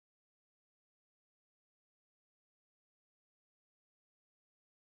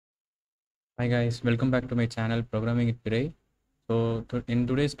Hi guys, welcome back to my channel Programming with Pirai. In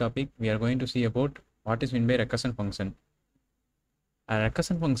today's topic, we are going to see about what is meant by recursion function. A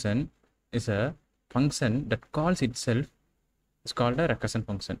recursion function is a function that calls itself is called a recursion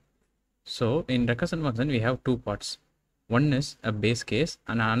function. So in recursion function, we have two parts. One is a base case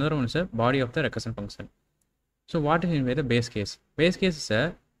and another one is a body of the recursion function. So what is meant by the base case? Base case is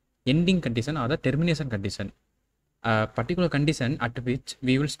a ending condition or the termination condition. A particular condition at which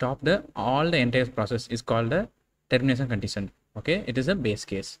we will stop all the entire process is called the termination condition. Okay, it is a base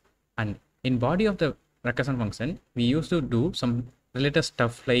case. And in body of the recursion function, we used to do some related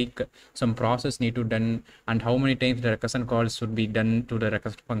stuff like some process need to done and how many times the recursion calls should be done to the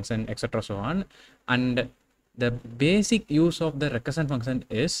recursion function, etc. so on. And the basic use of the recursion function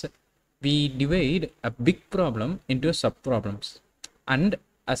is we divide a big problem into sub problems and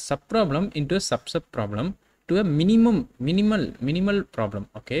a sub problem into a sub problem to a minimal problem.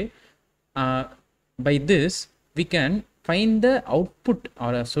 Okay, by this we can find the output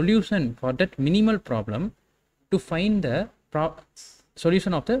or a solution for that minimal problem to find the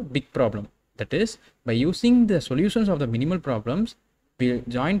solution of the big problem. That is, by using the solutions of the minimal problems, we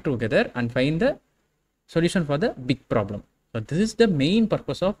join together and find the solution for the big problem. So this is the main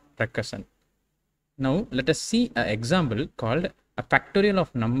purpose of recursion. Now let us see an example called a factorial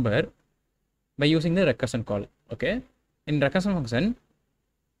of number by using the recursion call. Okay, in recursion function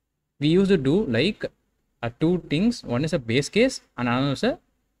we used to do like two things. One is a base case and another is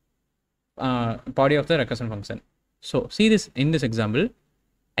a body of the recursion function. So see this, in this example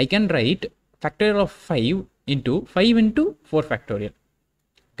I can write factorial of 5 into 4 factorial.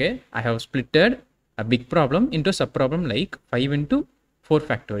 Okay, I have splitted a big problem into a sub problem like 5 into 4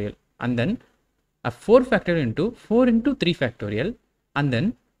 factorial, and then a 4 factorial into 4 into 3 factorial, and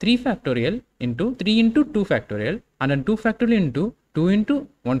then 3 factorial into 3 into 2 factorial, and then 2 factorial into 2 into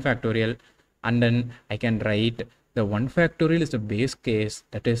 1 factorial, and then I can write the 1 factorial is the base case,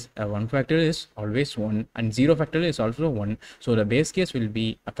 that is a 1 factorial is always 1 and 0 factorial is also 1. So the base case will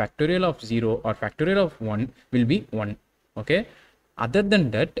be a factorial of 0 or factorial of 1 will be 1. Okay, other than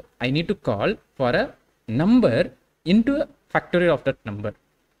that I need to call for a number into a factorial of that number.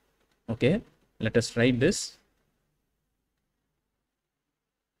 Okay, let us write this.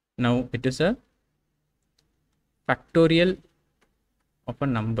 Now it is a factorial of a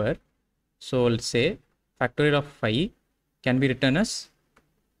number. So let's say factorial of 5 can be written as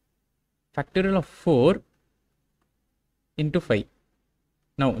factorial of 4 into 5.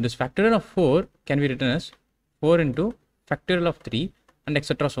 Now this factorial of 4 can be written as 4 into factorial of 3 and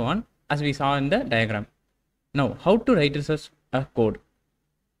etc. so on, as we saw in the diagram. Now how to write this as a code?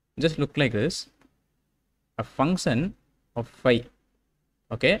 Just look like this, a function of 5.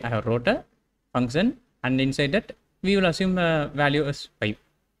 Okay, I have wrote a function and inside that we will assume the value is 5.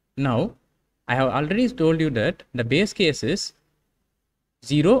 Now I have already told you that the base case is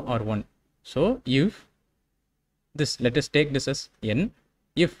 0 or 1. So if this, let us take this as n,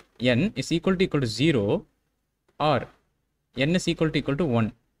 if n is equal to 0 or n is equal to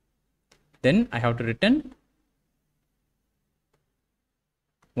 1, then I have to return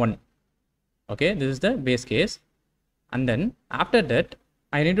 1. Okay, this is the base case, and then after that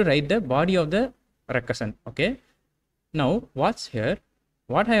I need to write the body of the recursion. Okay, now what's here,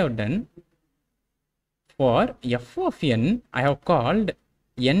 what I have done, for f of n I have called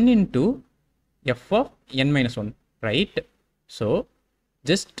n into f of n minus 1, right? So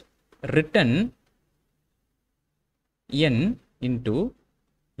just return n into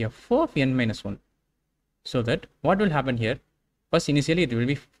f of n minus 1, so that what will happen here, first initially it will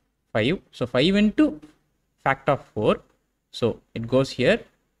be 5, so 5 into factor of 4, so it goes here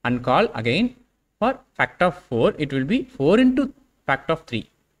and call again for factor of 4, it will be 4 into factor of 3.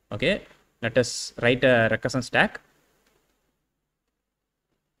 Okay, let us write a recursion stack.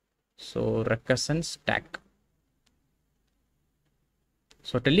 So recursion stack.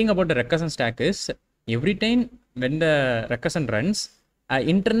 So telling about the recursion stack is, every time when the recursion runs, an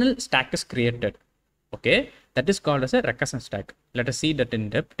internal stack is created. Okay, that is called as a recursion stack. Let us see that in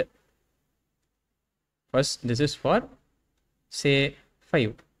depth. First, this is for say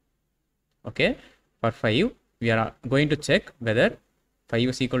 5. Okay, for 5 we are going to check whether 5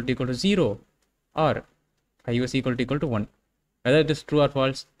 is equal to 0 or 5 is equal to 1. Whether it is true or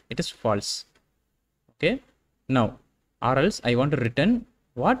false, it is false. Okay, now or else I want to return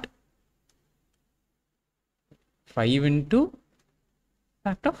what, 5 into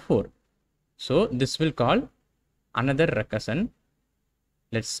factor of 4. So this will call another recursion.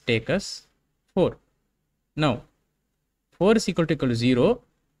 Let's take as 4. Now 4 is equal to 0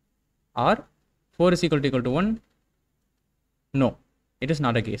 or 4 is equal to 1? No, it is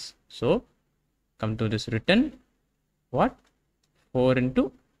not a case. So come to this return what? 4 into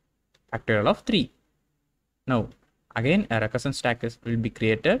factorial of 3. Now again a recursion stack will be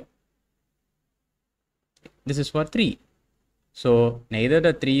created. This is for 3. So neither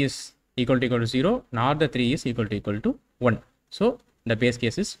the 3 is equal to 0 nor the 3 is equal to 1. So the base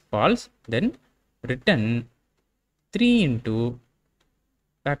case is false. Then return 3 into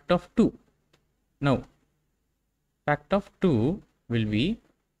fact of 2. Now fact of 2 will be,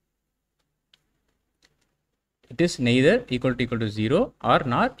 it is neither equal to 0 or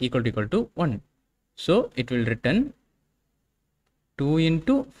not equal to 1. So it will return 2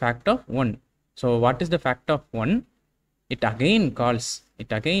 into fact of 1. So what is the fact of 1? It again calls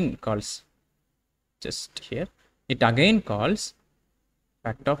just here, it again calls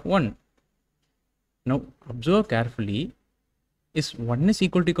fact of 1. Now observe carefully, is 1 is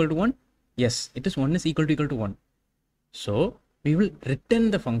equal to 1? Yes, it is 1 is equal to 1. So we will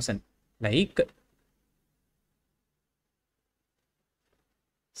return the function like,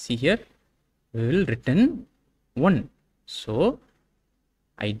 see here, we will return 1. So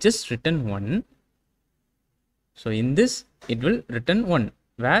I just return 1. So in this it will return 1.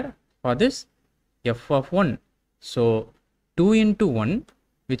 Where? For this f of 1. So 2 into 1,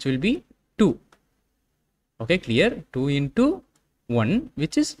 which will be 2. Okay, clear? 2 into 1,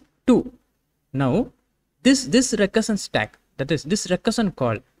 which is 2. Now this recursion stack, that is this recursion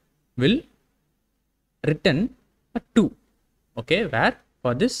call, will return a 2. Okay, where?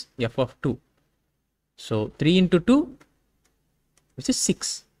 For this f of 2. So 3 into 2, which is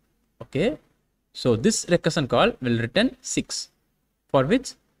 6. Okay, so this recursion call will return 6. For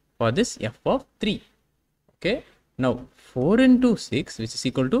which? For this f of 3. Okay, now 4 into 6, which is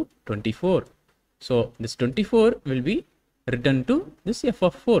equal to 24. So this 24 will be returned to this f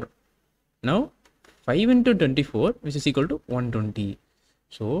of 4. Now 5 into 24, which is equal to 120.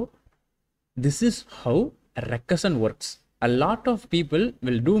 So this is how a recursion works. A lot of people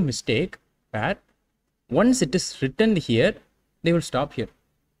will do mistake where once it is written here, they will stop here.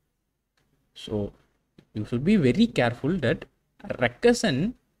 So you should be very careful that a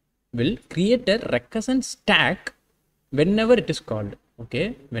recursion will create a recursion stack whenever it is called.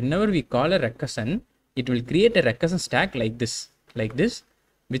 Okay, whenever we call a recursion, it will create a recursion stack like this,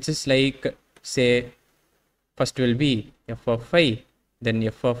 which is like, say, first will be f of 5, then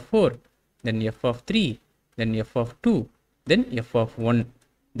f of 4, then f of 3, then f of 2, then f of 1,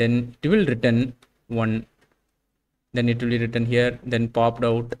 then it will return 1, then it will be written here, then popped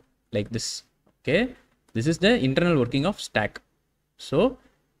out like this. Okay, this is the internal working of stack. So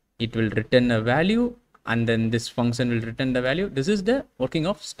it will return a value and then this function will return the value. This is the working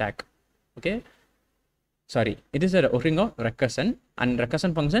of stack. Okay, sorry, it is a working of recursion, and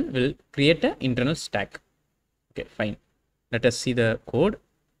recursion function will create an internal stack. Okay, fine. Let us see the code.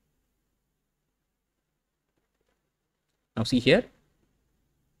 Now see here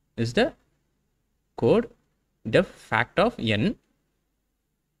is the code. Def fact of n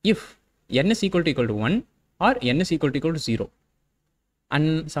if n is equal to 1 or n is equal to 0.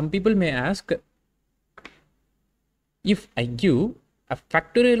 And some people may ask, if I give a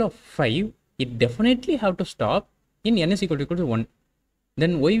factorial of 5, it definitely have to stop in n is equal to 1.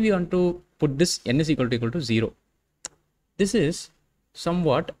 Then why we want to put this n is equal to 0? This is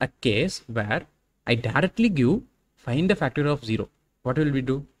somewhat a case where I directly give find the factorial of 0. What will we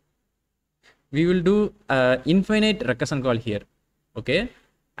do? We will do infinite recursion call here. Okay,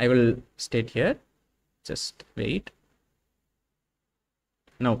 I will state here, just wait.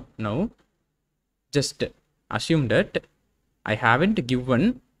 Now just assume that I haven't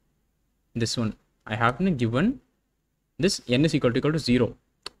given this one, I haven't given this n is equal to 0.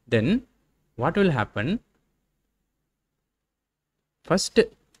 Then what will happen? First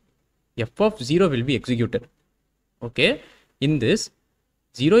f of 0 will be executed. Okay, in this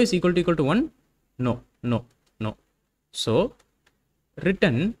 0 is equal to 1. No. So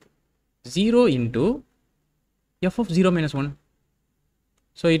return 0 into f of 0 minus 1.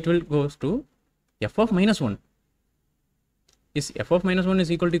 So it will goes to f of minus 1. Is f of minus 1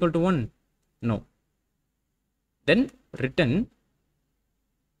 is equal to 1? No. Then return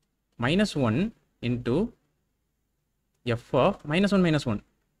minus 1 into f of minus 1,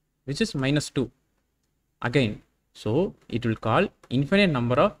 which is minus 2 again. So it will call infinite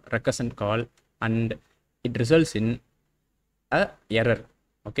number of recursion call and it results in a error.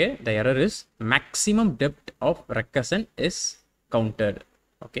 Okay, the error is maximum depth of recursion is counted.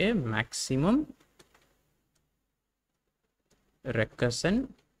 Okay, maximum recursion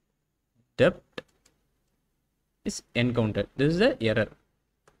depth is encountered. This is the error.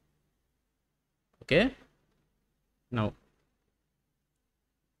 Okay, now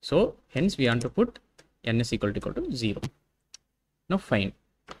So hence we want to put n is equal to 0. Now fine.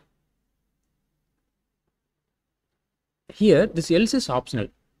 Here this else is optional.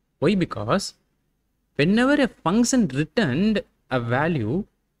 Why? Because whenever a function returned a value,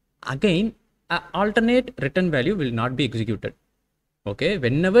 again an alternate return value will not be executed. Okay,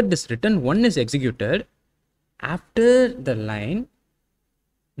 whenever this return 1 is executed, after the line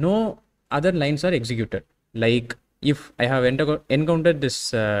no other lines are executed. Like if I have encountered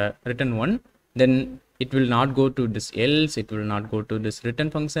this return 1, then it will not go to this else, it will not go to this return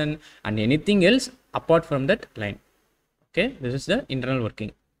function and anything else apart from that line. Okay, this is the internal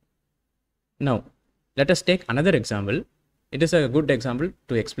working. Now let us take another example. It is a good example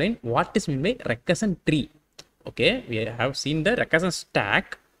to explain what is meant by recursion tree. Okay, we have seen the recursion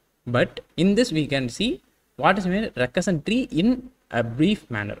stack, but in this we can see what is meant by recursion tree in a brief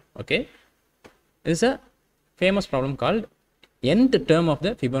manner. Okay, this is a famous problem called nth term of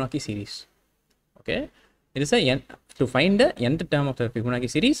the Fibonacci series. Okay, it is a to find the nth term of the Fibonacci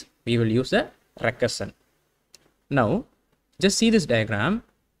series, we will use the recursion. Now just see this diagram.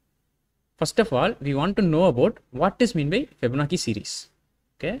 First of all, we want to know about what is meant by Fibonacci series.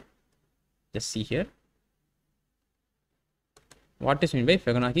 Okay, just see here. What is meant by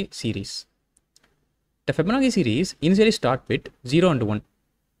Fibonacci series? The Fibonacci series initially start with 0 and 1.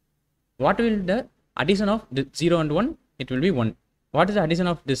 What will the addition of the 0 and 1? It will be 1. What is the addition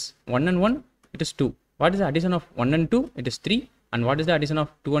of this 1 and 1? It is 2. What is the addition of 1 and 2? It is 3. And what is the addition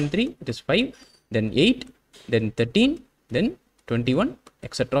of 2 and 3? It is 5. Then 8. Then 13. Then 21,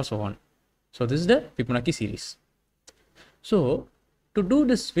 etc. so on. So this is the Fibonacci series. So to do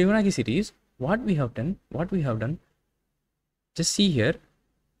this Fibonacci series, what we have done, just see here.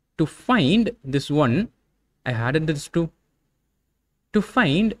 To find this 1, I added this 2. To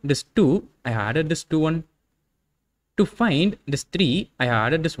find this 2, I added this 2 1. To find this 3, I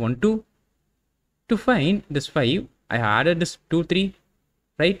added this 1 2. To find this 5, I added this 2 3.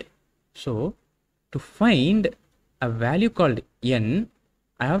 Right? So to find a value called n,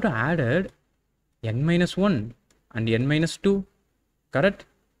 I have to add n minus 1 and n minus 2. Correct?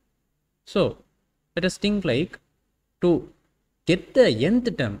 So let us think like to get the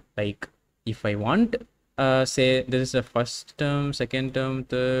nth term, like if I want say this is the first term, second term,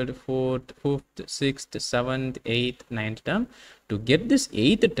 third, fourth, fifth, sixth, seventh, eighth, ninth term. To get this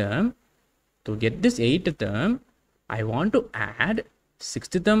eighth term, I want to add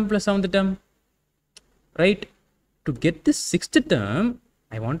sixth term plus seventh term. Right? To get this sixth term,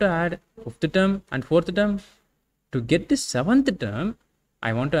 I want to add fifth term and fourth term. To get this seventh term,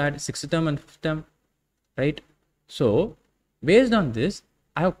 I want to add sixth term and fifth term. Right? So based on this,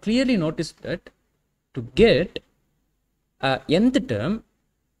 I have clearly noticed that to get nth term,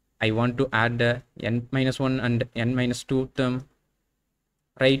 I want to add the n minus 1 and n minus 2 term.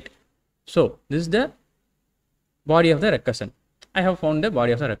 Right? So this is the body of the recursion. I have found the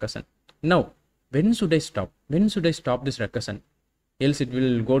body of the recursion. Now, when should I stop? When should I stop this recursion? Else it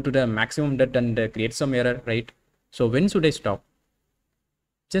will go to the maximum depth and create some error, right? So when should I stop?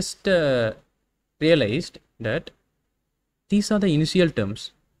 Just realized that these are the initial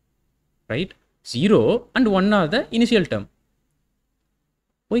terms, right? 0 and 1 are the initial term.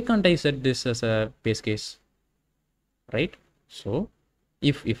 Why can't I set this as a base case, right? So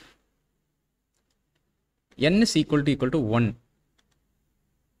if n is equal to 1,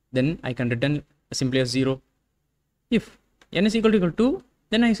 then I can return simply as 0. If n is equal to 2,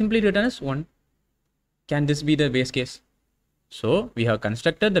 then I simply return as 1. Can this be the base case? So we have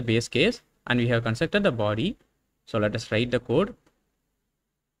constructed the base case and we have constructed the body. So let us write the code.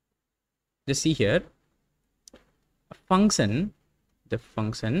 Just see here, a function, the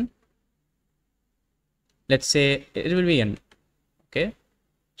function, let's say it will be n. Okay.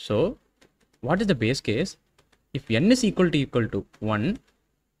 So what is the base case? If n is equal to 1,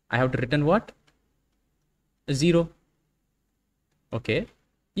 I have to return what? 0. Okay.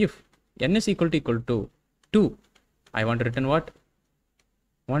 If n is equal to 2, I want to return what?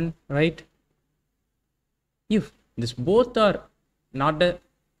 1, right? If this both are not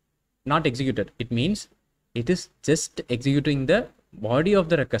executed, it means it is just executing the body of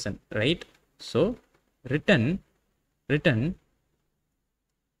the recursion, right? So return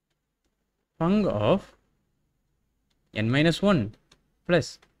func of n minus 1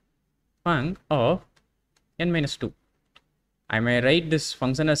 plus func of n minus 2. I may write this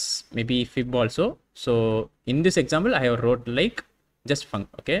function as maybe fib also. So in this example, I have wrote like just func.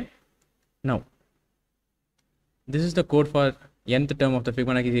 Okay. Now this is the code for nth term of the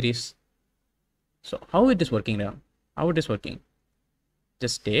Fibonacci series. So how it is working now? How it is working?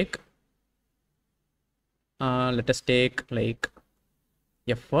 Just take let us take like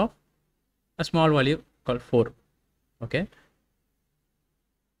f of a small value called 4. Okay.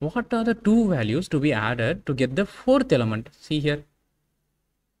 What are the two values to be added to get the fourth element? See here.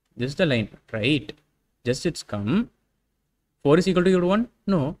 This is the line, right? Just it's come. 4 is equal to 1?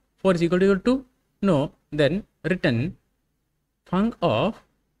 No. 4 is equal to 2? No. Then return func of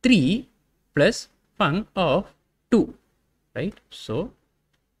 3 plus func of 2. Right? So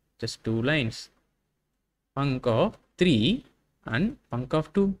just two lines. Func of 3 and func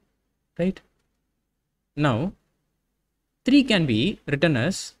of 2. Right? Now 3 can be written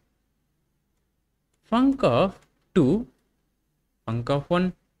as func of 2, func of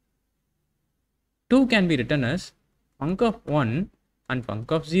 1. 2 can be written as func of 1 and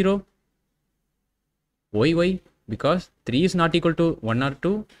func of 0. Why? Because 3 is not equal to 1 or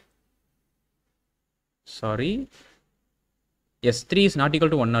 2. Sorry. Yes, 3 is not equal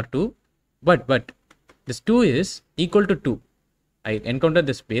to 1 or 2. But this 2 is equal to 2. I encountered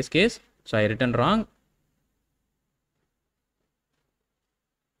this base case, so I written wrong.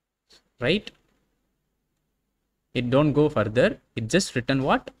 Right? It don't go further. It just written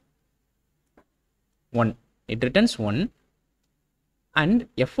what? 1. It returns 1. And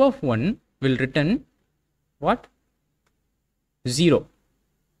f of 1 will return what? 0.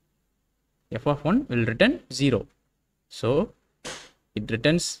 F of 1 will return 0. So it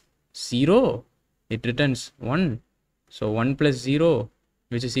returns 0. It returns 1. So 1 plus 0,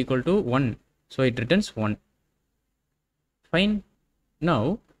 which is equal to 1. So it returns 1. Fine.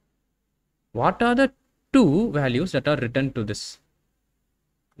 Now, what are the two values that are returned to this?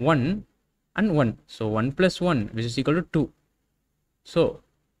 1 and 1. So 1 plus 1, which is equal to 2. So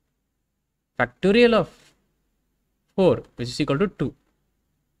factorial of 4, which is equal to 2.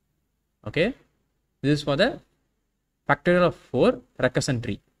 Okay. This is for the factorial of 4 recursion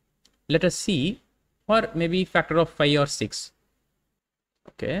tree. Let us see for maybe factor of 5 or 6.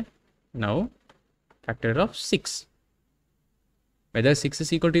 Okay. Now factorial of 6. Whether 6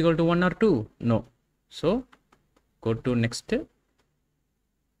 is equal to 1 or 2? No. So go to next.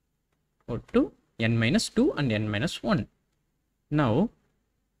 Go to n minus 2 and n minus 1. Now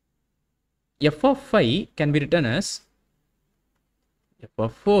f of 5 can be written as f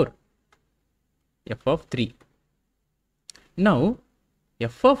of 4, f of 3. Now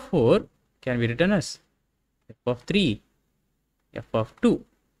f of 4 can be written as f of 3, f of 2.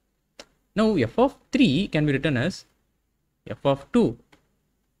 Now f of 3 can be written as f of 2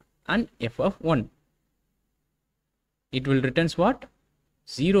 and f of 1. It will returns what?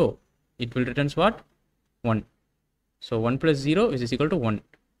 0. It will returns what? 1. So 1 plus 0 is equal to 1.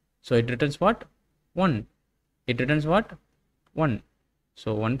 So it returns what? 1. It returns what? 1.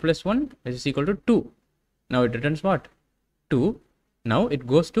 So 1 plus 1 is equal to 2. Now it returns what? 2. Now it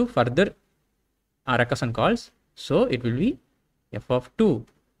goes to further recursion calls. So it will be f of 2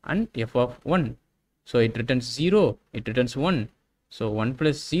 and f of 1. So it returns 0. It returns 1. So 1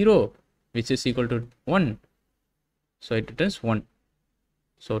 plus 0, which is equal to 1. So it returns 1.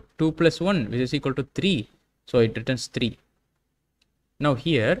 So 2 plus 1, which is equal to 3. So it returns 3. Now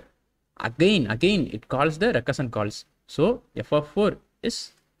here again it calls the recursion calls. So f of 4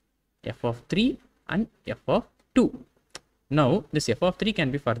 is f of 3 and f of 2. Now this f of 3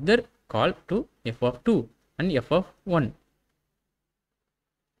 can be further called to f of 2 and f of 1.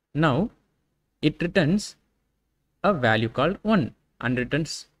 Now it returns a value called 1 and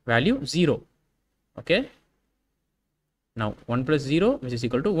returns value 0. Okay. Now 1 plus 0, which is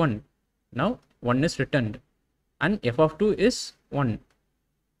equal to 1. Now 1 is returned and f of 2 is 1.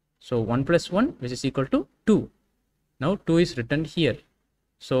 So 1 plus 1, which is equal to 2. Now 2 is returned here.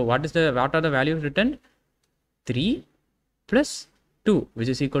 So what are the values returned? 3 plus 2, which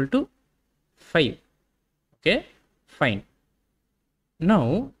is equal to 5. Okay, fine.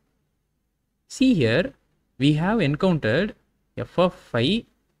 Now see here, we have encountered f of 5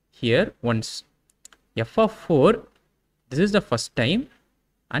 here once. F of 4, this is the first time,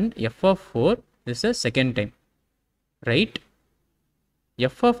 and f of 4, this is the second time, right?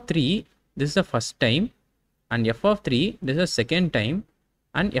 F of 3, this is the first time, and f of 3, this is the second time,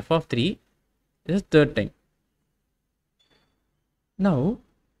 and f of 3, this is third time. Now,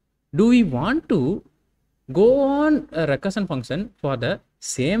 do we want to go on a recursion function for the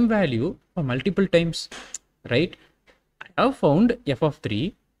same value for multiple times, right? I have found f of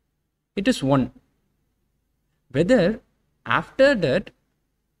 3, it is 1. Whether after that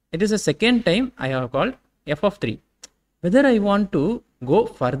it is a second time I have called f of 3. Whether I want to go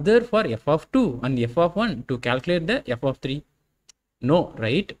further for f of 2 and f of 1 to calculate the f of 3. No,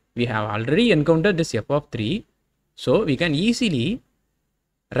 right? We have already encountered this f of 3. So we can easily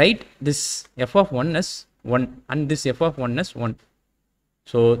write this f of 1 as 1 and this f of 1 as 1.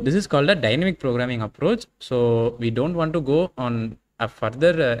 So this is called a dynamic programming approach. So we don't want to go on a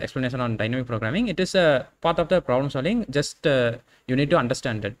further explanation on dynamic programming. It is a part of the problem solving. Just you need to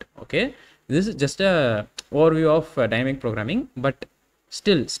understand it. Okay, this is just a overview of dynamic programming, but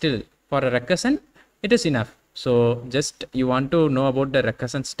still for a recursion it is enough. So just you want to know about the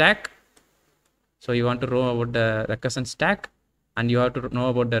recursion stack. So you want to know about the recursion stack, and you have to know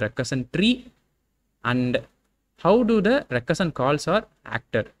about the recursion tree, and how do the recursion calls are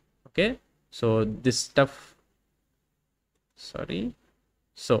acted. Okay, so this stuff,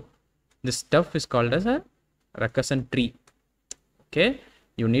 so this stuff is called as a recursion tree. Okay,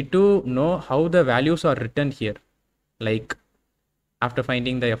 you need to know how the values are written here. Like after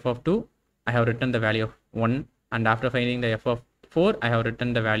finding the f of 2, I have written the value of 1, and after finding the f of 4, I have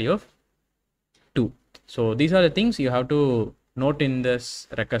written the value of 2. So these are the things you have to note in this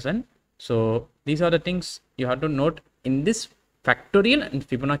recursion. So these are the things you have to note in this factorial and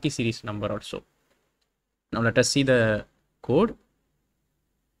Fibonacci series number also. Now let us see the code.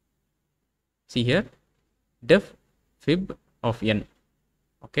 See here, def fib of n.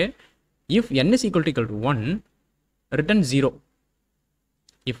 Okay, if n is equal to 1, return 0.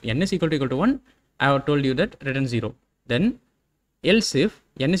 If n is equal to 1, I have told you that return 0. Then else if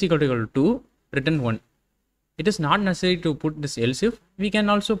n is equal to 2, return 1. It is not necessary to put this else if. We can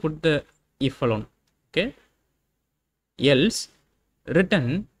also put the if alone. Okay, else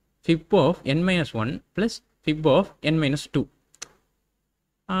return fib of n minus 1 plus fib of n minus 2.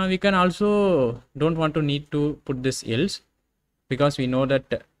 We can also don't want to need to put this else, because we know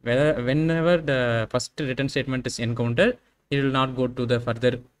that whenever the first return statement is encountered, it will not go to the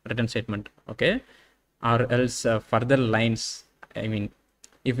further return statement. Okay, or else further lines. I mean,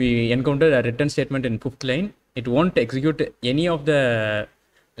 if we encounter a return statement in 5th line, it won't execute any of the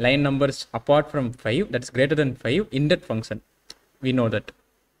line numbers apart from 5 that is greater than 5 in that function. We know that.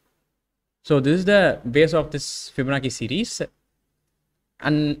 So this is the base of this Fibonacci series,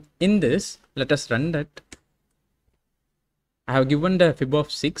 and in this let us run that. I have given the fib of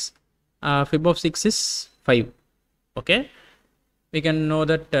 6. Fib of 6 is 5. Okay, we can know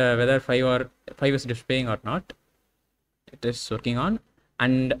that whether 5 is displaying or not. It is working on.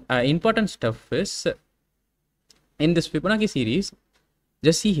 And important stuff is in this Fibonacci series,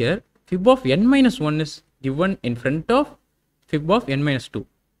 just see here, fib of n minus 1 is given in front of fib of n minus 2.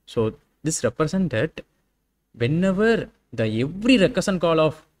 So this represents that whenever the every recursion call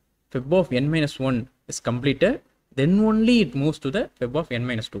of fib of n minus 1 is completed, then only it moves to the fib of n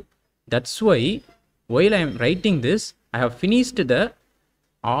minus 2. That's why while I am writing this, I have finished the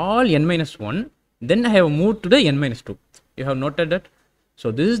all n minus 1, then I have moved to the n minus 2. You have noted that. So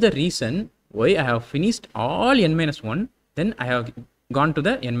this is the reason why I have finished all n minus 1, then I have gone to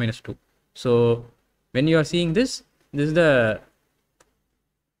the n minus 2. So when you are seeing this, this is the,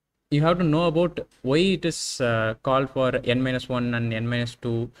 you have to know about why it is called for n minus 1 and n minus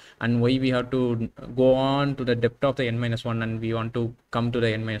 2, and why we have to go on to the depth of the n minus 1 and we want to come to the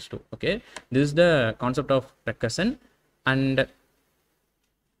n minus 2. Okay, this is the concept of recursion. And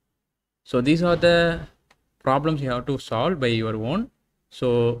so these are the problems you have to solve by your own.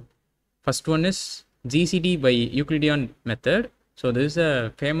 So first one is GCD by Euclidean method. So this is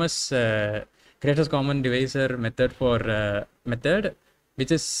a famous greatest common divisor method for method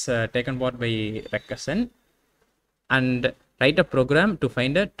which is taken part by recursion. And write a program to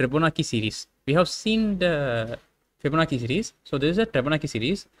find a Fibonacci series. We have seen the Fibonacci series. So this is a Fibonacci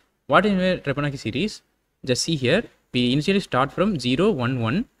series. What is a Fibonacci series? Just see here, we initially start from 0, 1,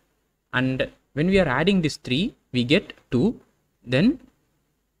 1, and when we are adding this 3, we get 2, then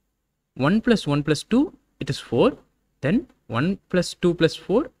 1 plus 1 plus 2, it is 4, then 1 plus 2 plus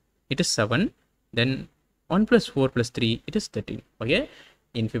 4, it is 7, then 1 plus 4 plus 3, it is 13. Okay,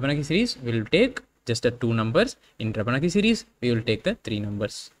 in Fibonacci series, we will take just the 2 numbers. In Fibonacci series, we will take the 3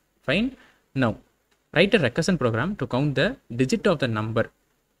 numbers. Fine. Now, write a recursion program to count the digit of the number.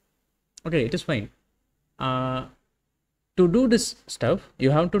 Okay, it is fine. To do this stuff,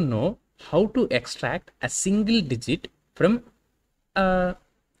 you have to know how to extract a single digit from a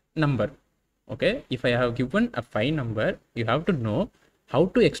number. Okay, if I have given a 5 number, you have to know how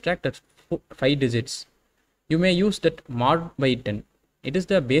to extract that 5 digits. You may use that mod by 10. It is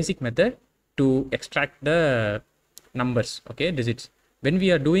the basic method to extract the numbers, okay, digits. When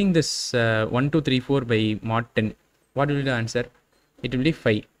we are doing this 1, 2, 3, 4 by mod 10, what will be the answer? It will be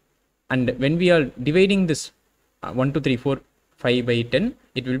 5. And when we are dividing this 1, 2, 3, 4, 5 by 10,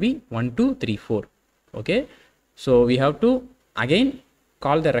 it will be 1, 2, 3, 4. Okay, so we have to again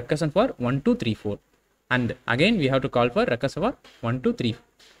call the recursion for 1, 2, 3, 4, and again we have to call for recursion for 1, 2, 3,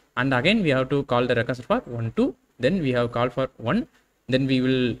 and again we have to call the recursion for 1, 2, then we have called for 1, then we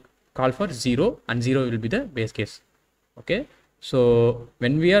will call for 0 and 0 will be the base case. Okay, so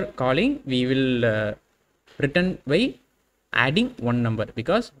when we are calling, we will return by adding one number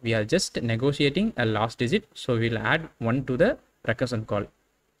because we are just negotiating a last digit, so we'll add 1 to the recursion call.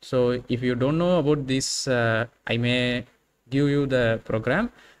 So if you don't know about this, I may give you the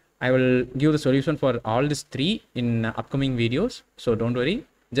program. I will give the solution for all these 3 in upcoming videos, so don't worry,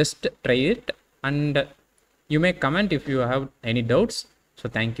 just try it, and you may comment if you have any doubts. So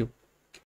thank you.